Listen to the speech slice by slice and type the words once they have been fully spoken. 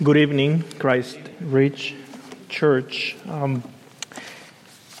Good evening, Christ Rich Church.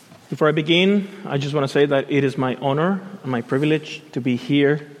 Before I begin, I just want to say that it is my honor and my privilege to be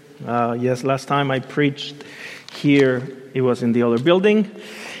here. Yes, last time I preached here, it was in the other building,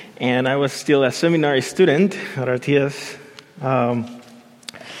 and I was still a seminary student at RTS.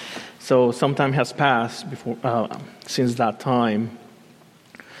 So some time has passed since that time.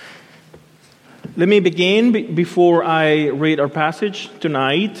 Let me begin before I read our passage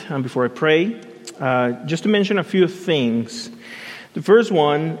tonight and before I pray, just to mention a few things. The first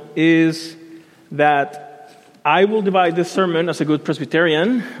one is that I will divide this sermon as a good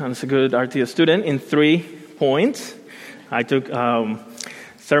Presbyterian and as a good RTS student in 3 points. I took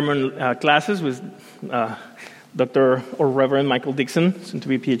sermon classes with Dr. or Reverend Michael Dixon, soon to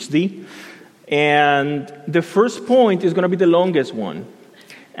be PhD. And the first point is going to be the longest one.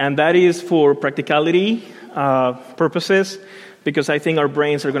 And that is for practicality purposes, because I think our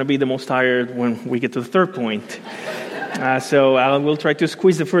brains are going to be the most tired when we get to the third point. So I will try to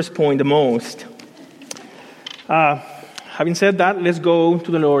squeeze the first point the most. Having said that, let's go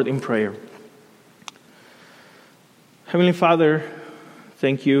to the Lord in prayer. Heavenly Father,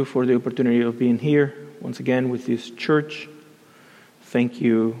 thank you for the opportunity of being here once again with this church. Thank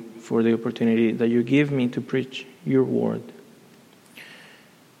you for the opportunity that you give me to preach your word.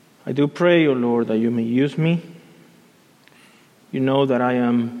 I do pray, O Lord, that you may use me. You know that I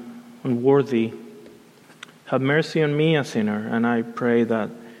am unworthy. Have mercy on me, a sinner, and I pray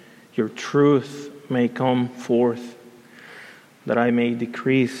that your truth may come forth, that I may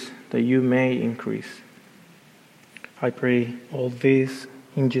decrease, that you may increase. I pray all this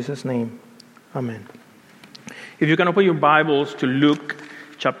in Jesus' name. Amen. If you can open your Bibles to Luke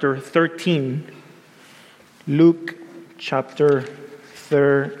chapter 13. Luke chapter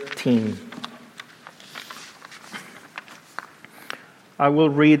 13. I will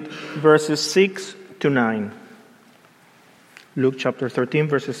read verses 6 to 9. Luke chapter 13,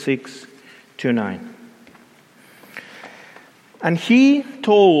 verses 6 to 9. And he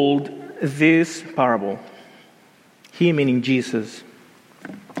told this parable. He meaning Jesus.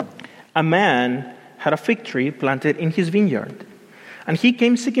 A man had a fig tree planted in his vineyard, and he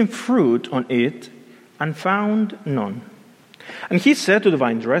came seeking fruit on it and found none. And he said to the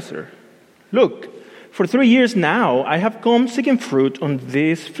vine dresser, "Look, for 3 years now I have come seeking fruit on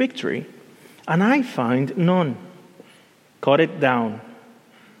this fig tree, and I find none. Cut it down.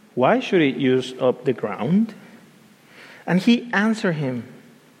 Why should it use up the ground?" And he answered him,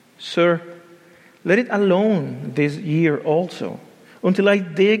 "Sir, let it alone this year also, until I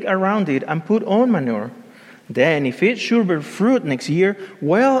dig around it and put on manure. Then if it should bear fruit next year,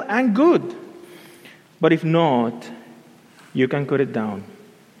 well and good. But if not, you can cut it down."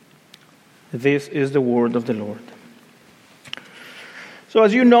 This is the word of the Lord. So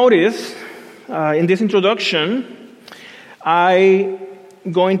as you notice, in this introduction, I'm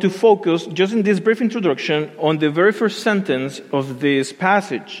going to focus, just in this brief introduction, on the very first sentence of this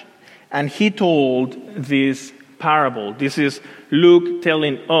passage. And he told this parable. This is Luke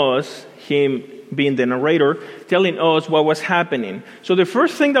telling us, him being the narrator, telling us what was happening. So the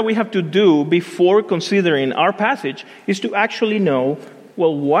first thing that we have to do before considering our passage is to actually know,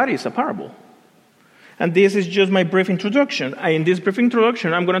 well, what is a parable? And this is just my brief introduction. In this brief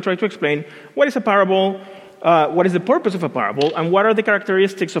introduction, I'm going to try to explain what is a parable, what is the purpose of a parable, and what are the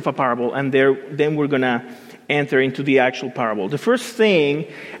characteristics of a parable. And then we're going to enter into the actual parable. The first thing,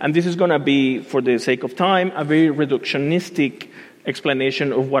 and this is going to be, for the sake of time, a very reductionistic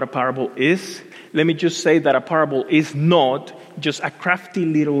explanation of what a parable is. Let me just say that a parable is not just a crafty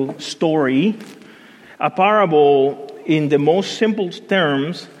little story. A parable, in the most simple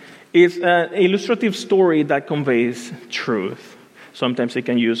terms, is an illustrative story that conveys truth. Sometimes it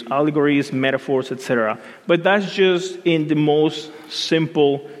can use allegories, metaphors, etc. But that's just in the most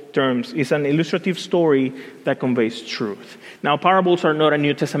simple terms. It's an illustrative story that conveys truth. Now, parables are not a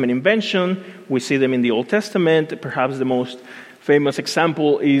New Testament invention. We see them in the Old Testament. Perhaps the most famous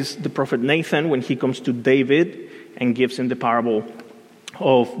example is the prophet Nathan when he comes to David and gives him the parable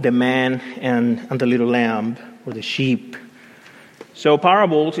of the man and the little lamb or the sheep. So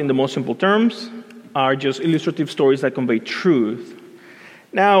parables, in the most simple terms, are just illustrative stories that convey truth.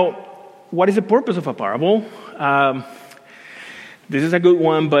 Now, what is the purpose of a parable? This is a good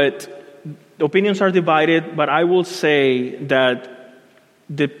one, but opinions are divided. But I will say that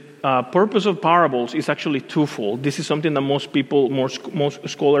the purpose of parables is actually twofold. This is something that most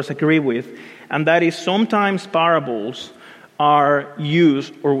scholars agree with, and that is sometimes parables are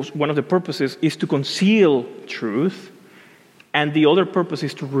used, or one of the purposes is to conceal truth, and the other purpose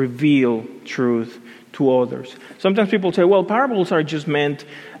is to reveal truth to others. Sometimes people say, well, parables are just meant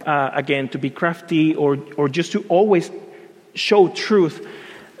again, to be crafty or just to always show truth.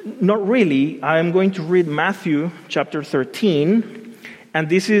 Not really. I'm going to read Matthew chapter 13, and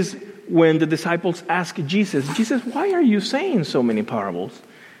this is when the disciples ask Jesus, why are you saying so many parables?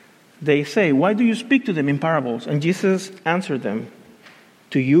 They say, why do you speak to them in parables? And Jesus answered them,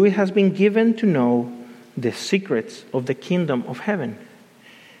 to you it has been given to know the secrets of the kingdom of heaven,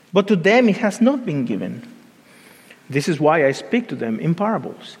 but to them it has not been given. This is why I speak to them in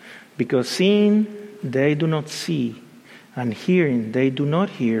parables, because seeing they do not see, and hearing they do not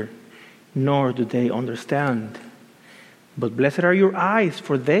hear, nor do they understand. But blessed are your eyes,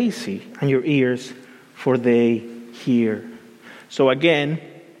 for they see, and your ears, for they hear. So again,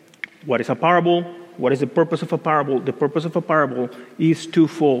 what is a parable? What is the purpose of a parable? The purpose of a parable is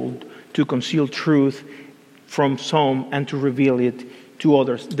twofold: to conceal truth from some and to reveal it to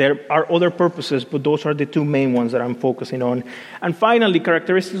others. There are other purposes, but those are the two main ones that I'm focusing on. And finally,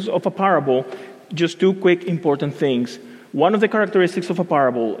 characteristics of a parable, just two quick important things. One of the characteristics of a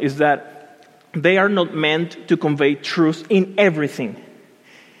parable is that they are not meant to convey truth in everything.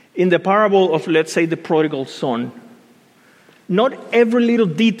 In the parable of, let's say, the prodigal son, not every little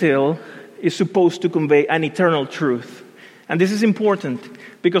detail is supposed to convey an eternal truth. And this is important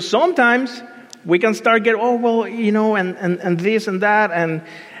because sometimes we can start getting, and this and that,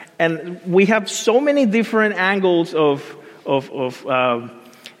 and we have so many different angles of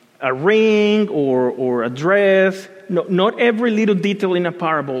a ring or a dress. No, not every little detail in a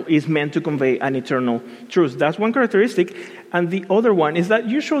parable is meant to convey an eternal truth. That's one characteristic. And the other one is that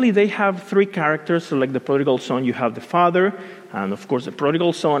usually they have three characters. So like the prodigal son, you have the father, and of course the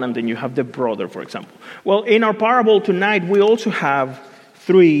prodigal son, and then you have the brother, for example. Well, in our parable tonight, we also have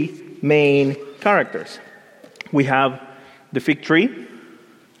three main characters. We have the fig tree,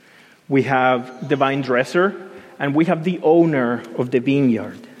 we have the vine dresser, and we have the owner of the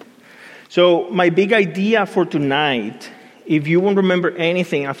vineyard. So my big idea for tonight, if you won't remember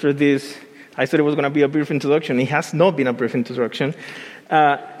anything after this, I said it was going to be a brief introduction. It has not been a brief introduction.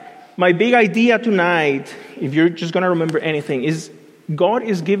 My big idea tonight, if you're just going to remember anything, is God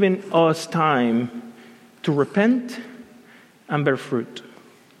is giving us time to repent and bear fruit.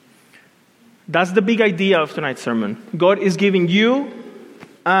 That's the big idea of tonight's sermon. God is giving you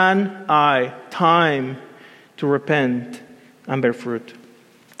and I time to repent and bear fruit.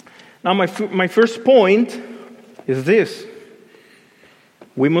 Now, my first point is this.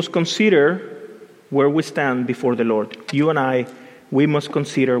 We must consider where we stand before the Lord. You and I, we must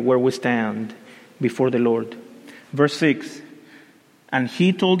consider where we stand before the Lord. Verse 6, and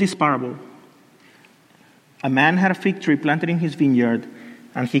he told this parable. A man had a fig tree planted in his vineyard,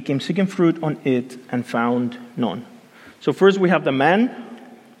 and he came seeking fruit on it and found none. So first we have the man,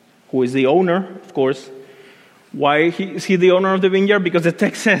 who is the owner, of course. Why is he the owner of the vineyard? Because the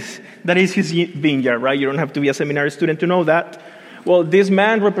text says that is his vineyard, right? You don't have to be a seminary student to know that. Well, this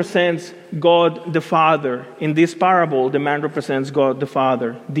man represents God the Father. In this parable, the man represents God the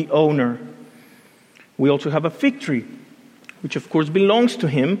Father, the owner. We also have a fig tree, which of course belongs to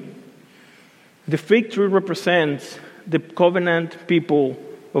him. The fig tree represents the covenant people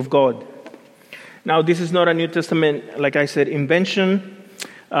of God. Now, this is not a New Testament, like I said, invention.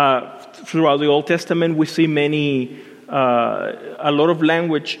 Throughout the Old Testament, we see a lot of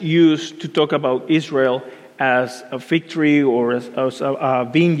language used to talk about Israel as a fig tree or as a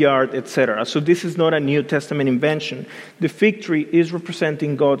vineyard, etc. So this is not a New Testament invention. The fig tree is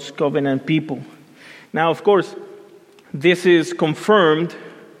representing God's covenant people. Now, of course, this is confirmed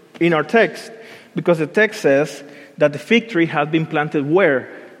in our text because the text says that the fig tree had been planted where?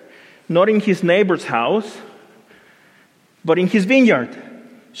 Not in his neighbor's house, but in his vineyard.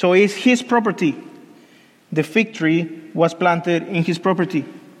 So it's his property. The fig tree was planted in his property.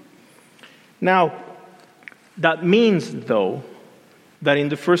 Now, that means, though, that in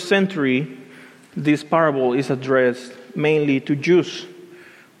the first century, this parable is addressed mainly to Jews,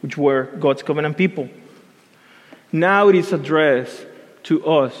 which were God's covenant people. Now it is addressed to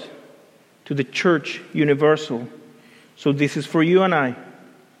us, to the church universal. So this is for you and I.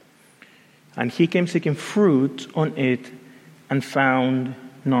 And he came seeking fruit on it and found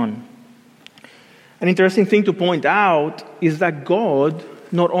none. An interesting thing to point out is that God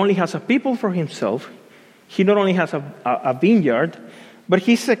not only has a people for himself, he not only has a vineyard, but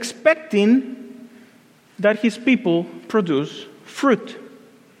he's expecting that his people produce fruit.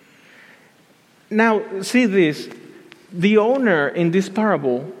 Now, see this. The owner in this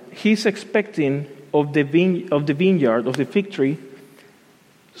parable, he's expecting of the vineyard, of the fig tree,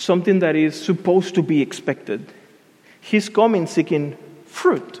 something that is supposed to be expected. He's coming seeking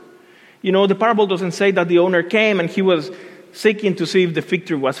fruit. You know, the parable doesn't say that the owner came and he was seeking to see if the fig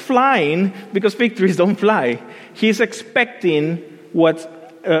tree was flying, because fig trees don't fly. He's expecting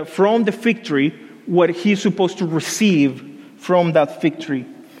from the fig tree what he's supposed to receive from that fig tree.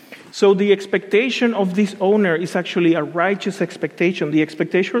 So the expectation of this owner is actually a righteous expectation. The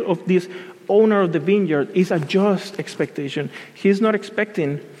expectation of this owner of the vineyard is a just expectation. He's not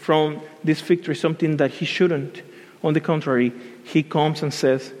expecting from this fig tree something that he shouldn't. On the contrary, he comes and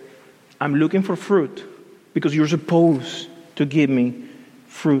says, I'm looking for fruit because you're supposed to give me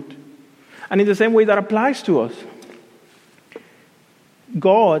fruit. And in the same way that applies to us.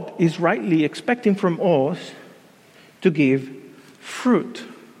 God is rightly expecting from us to give fruit.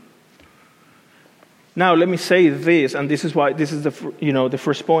 Now, let me say this, and this is the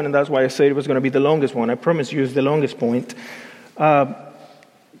first point, and that's why I said it was going to be the longest one. I promise you it's the longest point.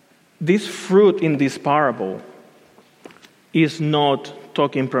 This fruit in this parable is not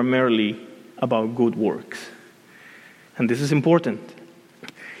talking primarily about good works. And this is important.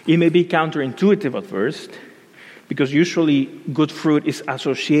 It may be counterintuitive at first, because usually good fruit is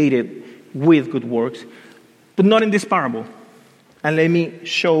associated with good works, but not in this parable. And let me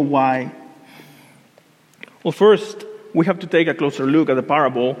show why. Well, first, we have to take a closer look at the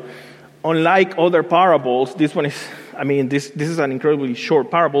parable. Unlike other parables, this is an incredibly short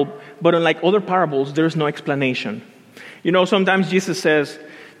parable, but unlike other parables, there's no explanation. Sometimes Jesus says,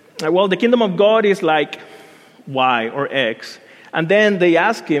 well, the kingdom of God is like Y or X. And then they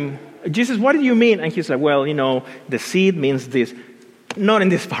ask him, Jesus, what do you mean? And he's like, well, the seed means this. Not in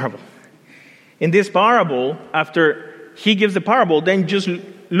this parable. In this parable, after he gives the parable, then just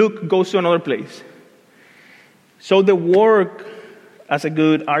Luke goes to another place. So the work, as a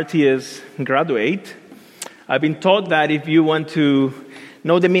good RTS graduate, I've been taught that if you want to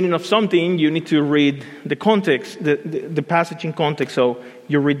know the meaning of something, you need to read the context, the passage in context. So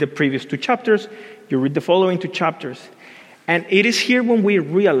you read the previous 2 chapters, you read the following 2 chapters. And it is here when we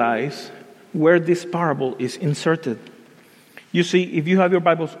realize where this parable is inserted. You see, if you have your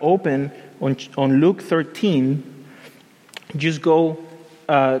Bibles open on Luke 13, just go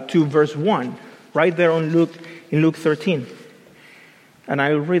to verse 1, right there in Luke 13. And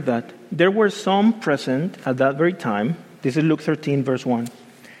I will read that. There were some present at that very time. This is Luke 13, verse 1.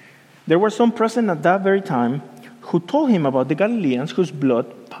 There were some present at that very time who told him about the Galileans whose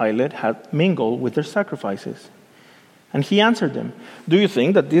blood Pilate had mingled with their sacrifices. And he answered them, do you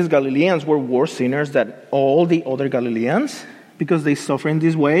think that these Galileans were worse sinners than all the other Galileans because they suffer in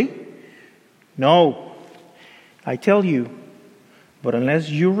this way? No, I tell you, but unless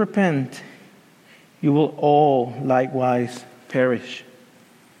you repent, you will all likewise perish.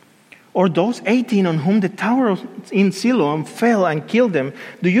 Or those 18 on whom the tower in Siloam fell and killed them,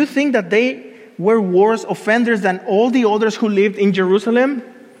 do you think that they were worse offenders than all the others who lived in Jerusalem?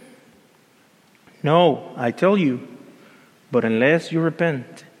 No, I tell you, but unless you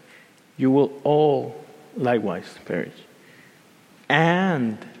repent, you will all likewise perish.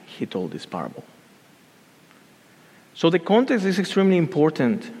 And he told this parable. So the context is extremely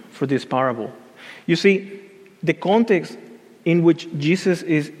important for this parable. You see, the context in which Jesus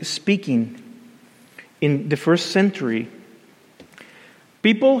is speaking in the first century,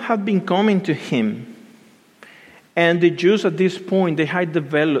 people have been coming to him, and the Jews at this point, they had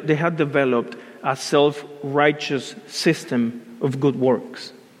developed a self-righteous system of good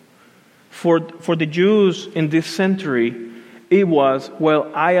works. For the Jews in this century, it was,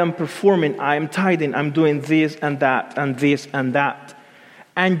 well, I am performing, I am tithing, I'm doing this and that and this and that.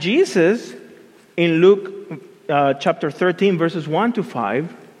 And Jesus, in Luke chapter 13, verses 1 to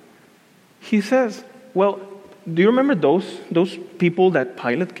 5, he says, well, do you remember those people that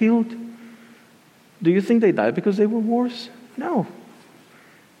Pilate killed? Do you think they died because they were worse? No.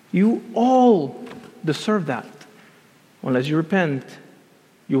 You all deserve that. Unless you repent,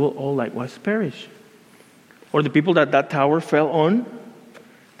 you will all likewise perish. Or the people that tower fell on,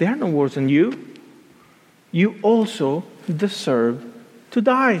 they are no worse than you. You also deserve to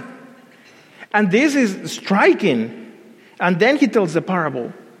die. And this is striking. And then he tells the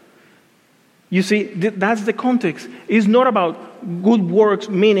parable. You see, that's the context. It's not about good works,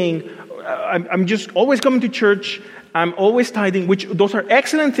 meaning I'm just always coming to church, I'm always tithing, which those are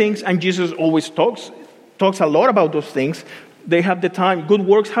excellent things, and Jesus always talks a lot about those things. They have the time. Good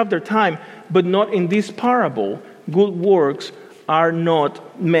works have their time, but not in this parable. Good works are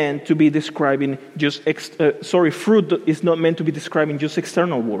not meant to be describing just fruit is not meant to be describing just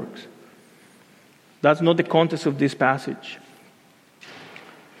external works. That's not the context of this passage.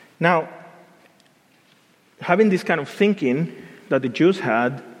 Now, having this kind of thinking that the Jews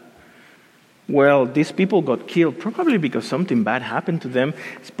had, well, these people got killed probably because something bad happened to them.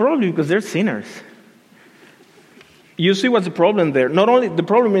 It's probably because they're sinners. you see what's the problem there? The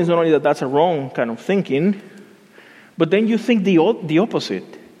problem is not only that that's a wrong kind of thinking, but then you think the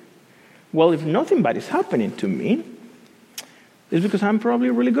opposite. Well, if nothing bad is happening to me, it's because I'm probably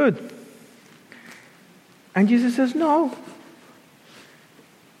really good. And Jesus says, no.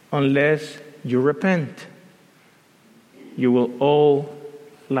 Unless you repent, you will all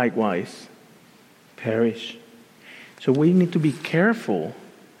likewise perish. So we need to be careful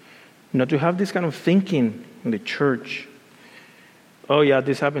not to have this kind of thinking in the church. Oh yeah,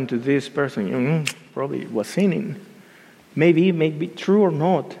 this happened to this person. Probably was sinning. Maybe it may be true or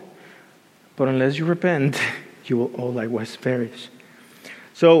not. But unless you repent, you will all likewise perish.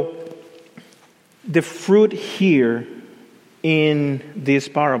 So the fruit here in this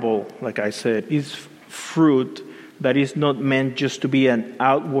parable, like I said, is fruit that is not meant just to be an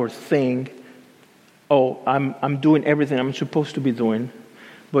outward thing. Oh, I'm doing everything I'm supposed to be doing.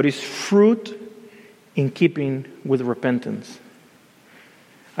 But it's fruit in keeping with repentance.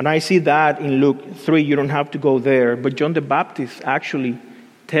 And I see that in Luke 3. You don't have to go there. But John the Baptist actually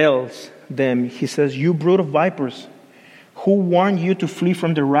tells them, he says, you brood of vipers, who warned you to flee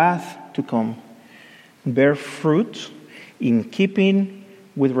from the wrath to come? Bear fruit in keeping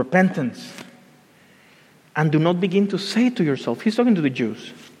with repentance. And do not begin to say to yourself, he's talking to the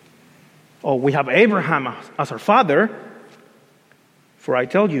Jews, oh, we have Abraham as our father. For I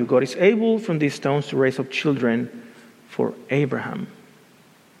tell you, God is able from these stones to raise up children for Abraham.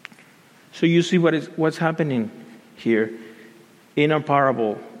 So you see what's happening here. In our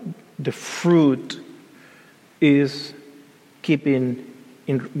parable, the fruit is keeping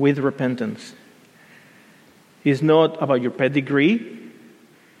with repentance. It's not about your pedigree.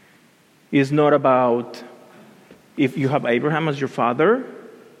 It's not about if you have Abraham as your father,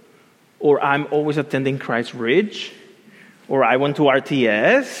 or I'm always attending Christ Ridge, or I went to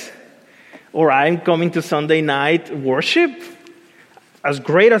RTS, or I'm coming to Sunday night worship. As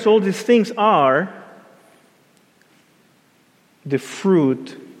great as all these things are, the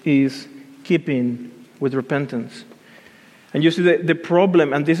fruit is keeping with repentance. And you see the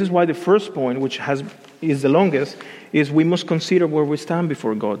problem, and this is why the first point, which is the longest, is we must consider where we stand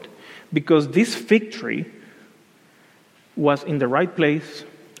before God. Because this fig tree was in the right place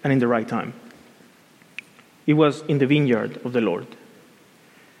and in the right time. It was in the vineyard of the Lord.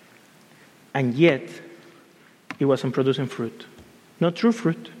 And yet, it wasn't producing fruit. Not true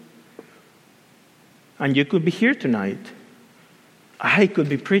fruit. And you could be here tonight. I could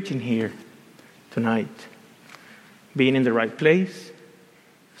be preaching here tonight. Being in the right place,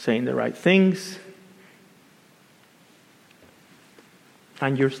 saying the right things.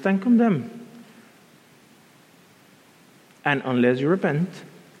 And you stand condemned. And unless you repent,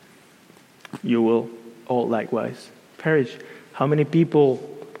 you will all likewise perish. How many people,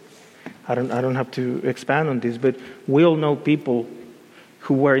 I don't have to expand on this, but we all know people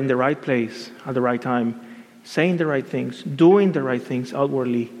who were in the right place at the right time, saying the right things, doing the right things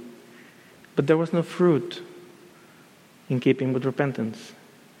outwardly, but there was no fruit in keeping with repentance.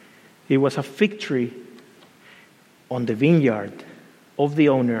 It was a fig tree on the vineyard of the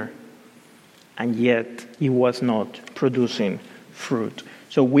owner, and yet it was not producing fruit.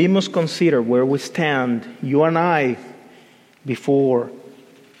 So we must consider where we stand, you and I, before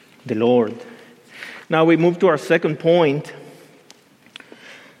the Lord. Now we move to our second point.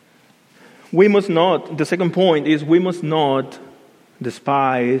 The second point is we must not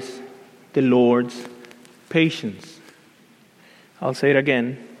despise the Lord's patience. I'll say it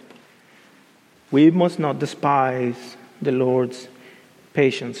again. We must not despise the Lord's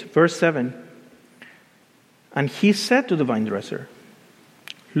patience. Verse 7. And he said to the vine dresser,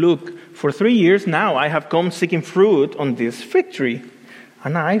 look, for 3 years now I have come seeking fruit on this fig tree,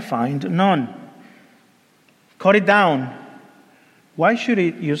 and I find none. Cut it down. Why should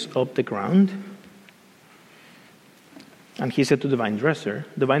it use up the ground? And he said to the vine dresser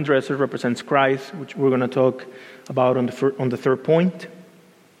represents Christ, which we're going to talk about on the third point.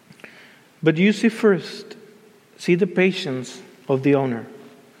 But you see the patience of the owner.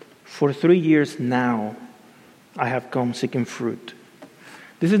 For 3 years now, I have come seeking fruit.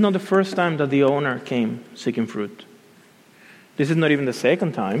 This is not the first time that the owner came seeking fruit. This is not even the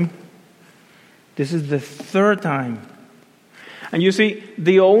second time. This is the third time. And you see,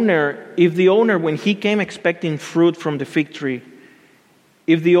 if the owner, when he came expecting fruit from the fig tree,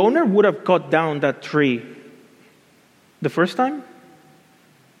 if the owner would have cut down that tree the first time,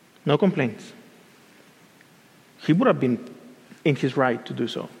 no complaints. He would have been in his right to do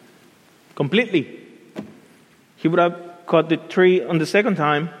so. Completely. He would have cut the tree on the second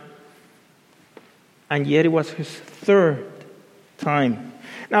time, and yet it was his third time.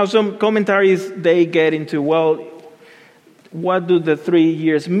 Now, some commentaries, they get into, well, what do the 3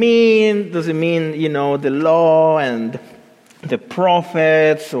 years mean? Does it mean, the law and the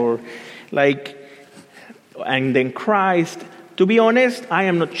prophets, or and then Christ? To be honest, I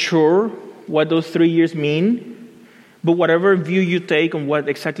am not sure what those 3 years mean, but whatever view you take on what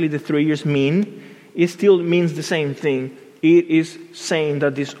exactly the 3 years mean, it still means the same thing. It is saying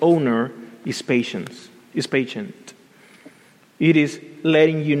that this owner is patient. It is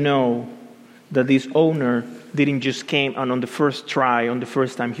letting you know that this owner didn't just came and on the first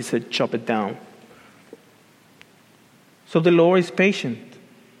time he said, chop it down. So the Lord is patient.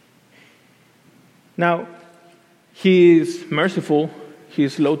 Now, He is merciful, He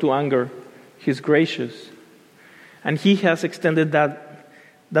is slow to anger, He is gracious, and He has extended that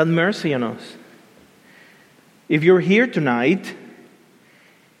mercy on us. If you're here tonight,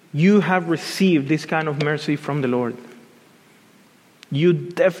 you have received this kind of mercy from the Lord. You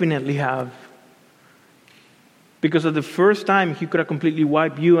definitely have. Because at the first time, He could have completely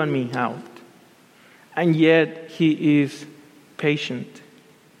wiped you and me out. And yet, He is patient.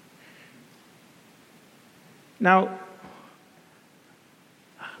 Now,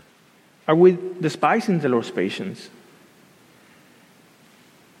 are we despising the Lord's patience?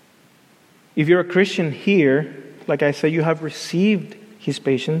 If you're a Christian here, like I said, you have received His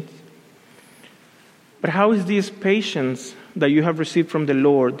patience. But how is this patience that you have received from the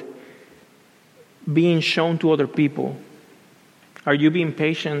Lord being shown to other people? Are you being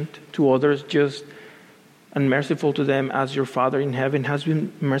patient to others just and merciful to them as your Father in heaven has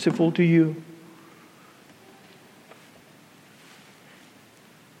been merciful to you?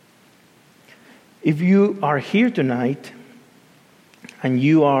 If you are here tonight and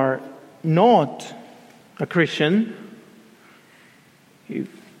you are not a Christian,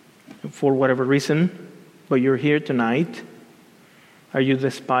 for whatever reason, but you're here tonight, are you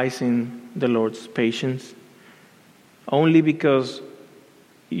despising the Lord's patience? Only because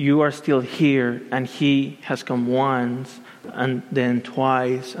you are still here and He has come once and then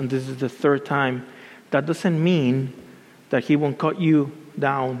twice and this is the third time, that doesn't mean that He won't cut you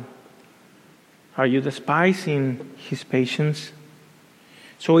down. Are you despising His patience?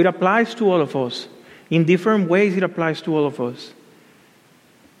 So it applies to all of us. In different ways it applies to all of us.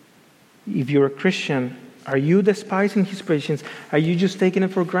 If you're a Christian, are you despising His patience? Are you just taking it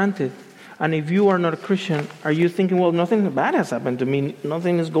for granted? And if you are not a Christian, are you thinking, well, nothing bad has happened to me,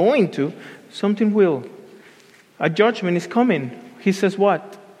 nothing is going to, something will. A judgment is coming. He says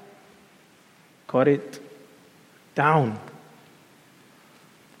what? Cut it down.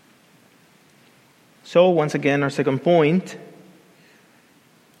 So, once again, our second point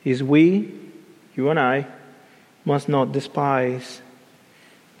is you and I, must not despise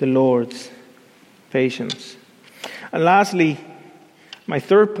the Lord's patience. And lastly, my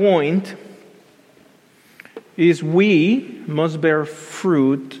third point is we must bear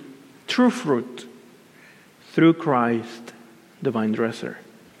fruit, true fruit, through Christ, the vine dresser.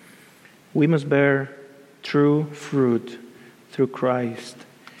 We must bear true fruit through Christ,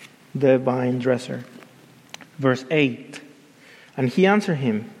 the vine dresser. Verse 8, and he answered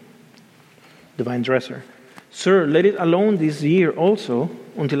him, the vine dresser, Sir, let it alone this year also,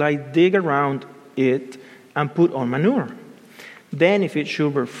 until I dig around it and put on manure. Then if it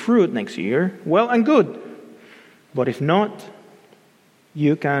should bear fruit next year, well and good. But if not,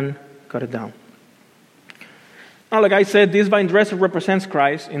 you can cut it down. Now, like I said, this vine dresser represents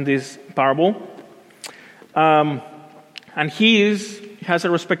Christ in this parable. And he has a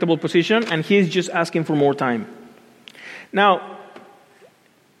respectable position, and he's just asking for more time. Now,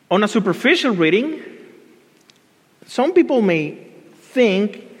 on a superficial reading, some people may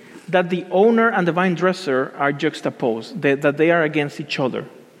think that the owner and the vine dresser are juxtaposed, that they are against each other.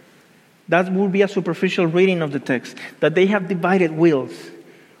 That would be a superficial reading of the text, that they have divided wills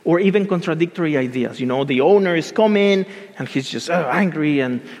or even contradictory ideas. The owner is coming and he's just angry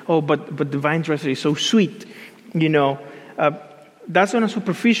and, but the vine dresser is so sweet. That's on a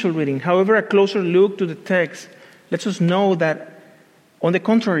superficial reading. However, a closer look to the text lets us know that, on the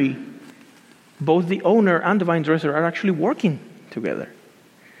contrary, both the owner and the vine dresser are actually working together.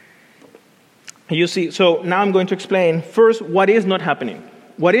 You see, so now I'm going to explain first what is not happening.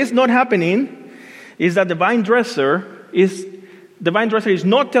 What is not happening is that the vine dresser is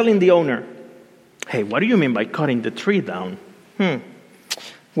not telling the owner, hey, what do you mean by cutting the tree down?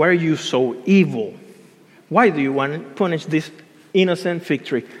 Why are you so evil? Why do you want to punish this innocent fig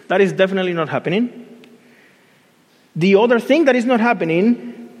tree? That is definitely not happening. The other thing that is not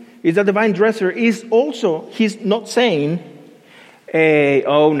happening is that the vine dresser he's not saying, hey,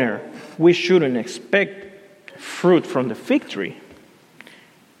 owner, we shouldn't expect fruit from the fig tree.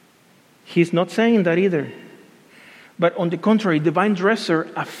 He's not saying that either. But on the contrary, the vine dresser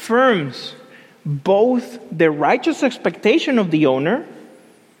affirms both the righteous expectation of the owner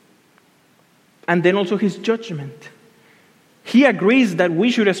and then also his judgment. He agrees that we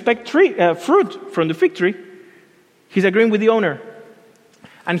should expect fruit from the fig tree. He's agreeing with the owner.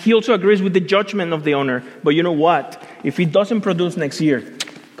 And he also agrees with the judgment of the owner. But you know what? If it doesn't produce next year,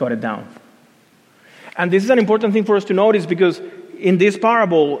 cut it down. And this is an important thing for us to notice, because in this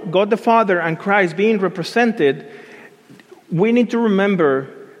parable, God the Father and Christ being represented, we need to remember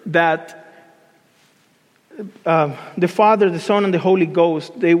that the Father, the Son, and the Holy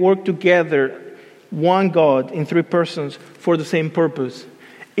Ghost, they work together, one God in three persons, for the same purpose.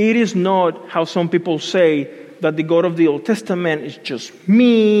 It is not how some people say that the God of the Old Testament is just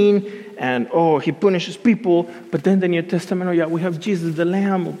mean and, he punishes people. But then the New Testament, we have Jesus, the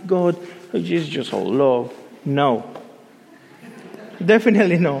Lamb of God. Jesus is just all love. No.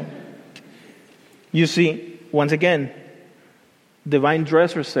 Definitely no. You see, once again, the vine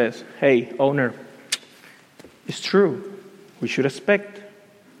dresser says, hey, owner, it's true. We should expect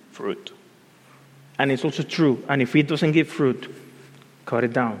fruit. And it's also true. And if it doesn't give fruit, cut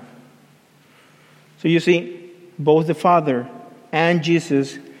it down. So you see, both the Father and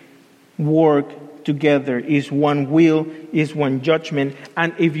Jesus work together. Is one will, is one judgment.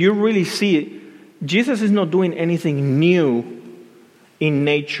 And if you really see it, Jesus is not doing anything new in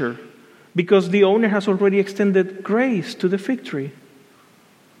nature, because the owner has already extended grace to the fig tree.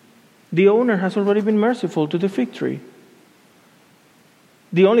 The owner has already been merciful to the fig tree.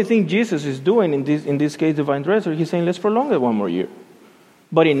 The only thing Jesus is doing in this case, the vine dresser, he's saying, let's prolong it one more year.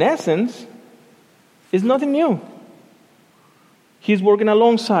 But in essence, it's nothing new. He's working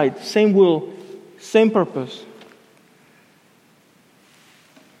alongside, same will, same purpose.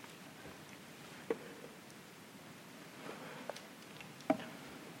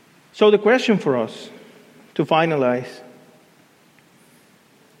 So the question for us to finalize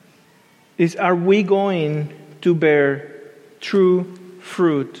is, are we going to bear true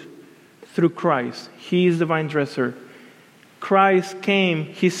fruit through Christ? He is the vine dresser. Christ came,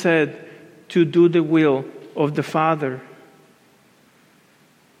 he said, to do the will of the Father.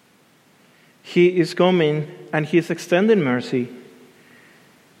 He is coming and he is extending mercy.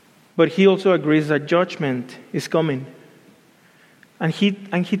 But he also agrees that judgment is coming. And he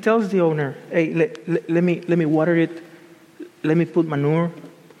tells the owner, hey, let me water it. Let me put manure.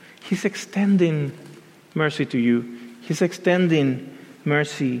 He's extending mercy to you. He's extending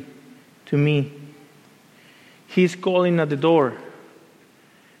mercy to me. He's calling at the door.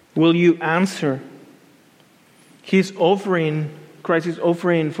 Will you answer? Christ is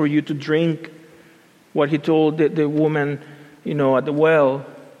offering for you to drink what he told the woman, at the well.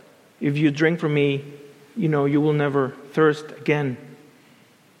 If you drink from me, you will never thirst again.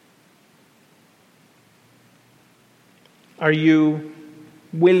 Are you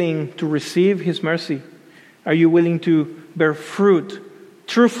willing to receive his mercy? Are you willing to bear fruit,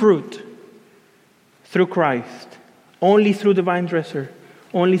 true fruit, through Christ? Only through the vine dresser.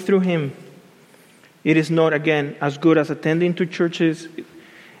 Only through him. It is not, again, as good as attending to churches.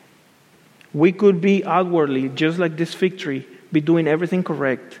 We could be outwardly, just like this fig tree, be doing everything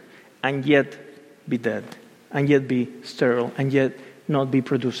correct, and yet be dead, and yet be sterile, and yet not be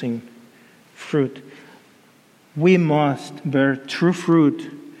producing fruit. We must bear true fruit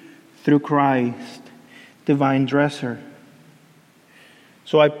through Christ, the vine dresser.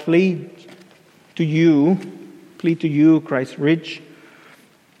 So I plead to you, Christ Rich,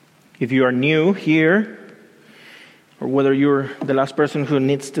 if you are new here, or whether you're the last person who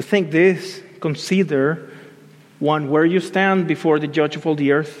needs to think this, consider, one, where you stand before the judge of all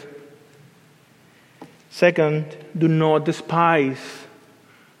the earth. Second, do not despise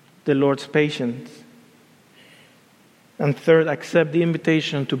the Lord's patience. And third, accept the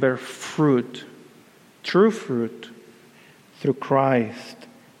invitation to bear fruit, true fruit, through Christ,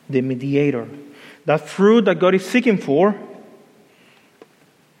 the mediator. That fruit that God is seeking for,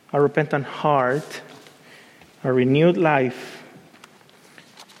 a repentant heart, a renewed life.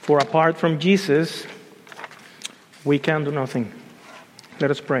 For apart from Jesus, we can do nothing.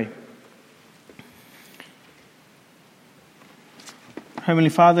 Let us pray. Heavenly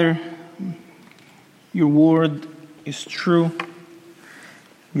Father, your word is true.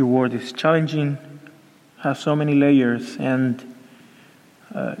 Your word is challenging, has so many layers, and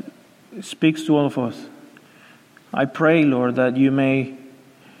speaks to all of us. I pray, Lord, that you may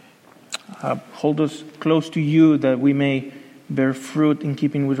hold us close to you, that we may bear fruit in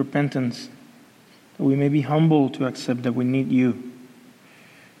keeping with repentance, that we may be humble to accept that we need you,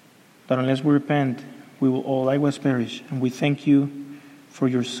 that unless we repent, we will all likewise perish. And we thank you for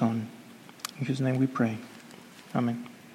your Son. In his name we pray. Amen.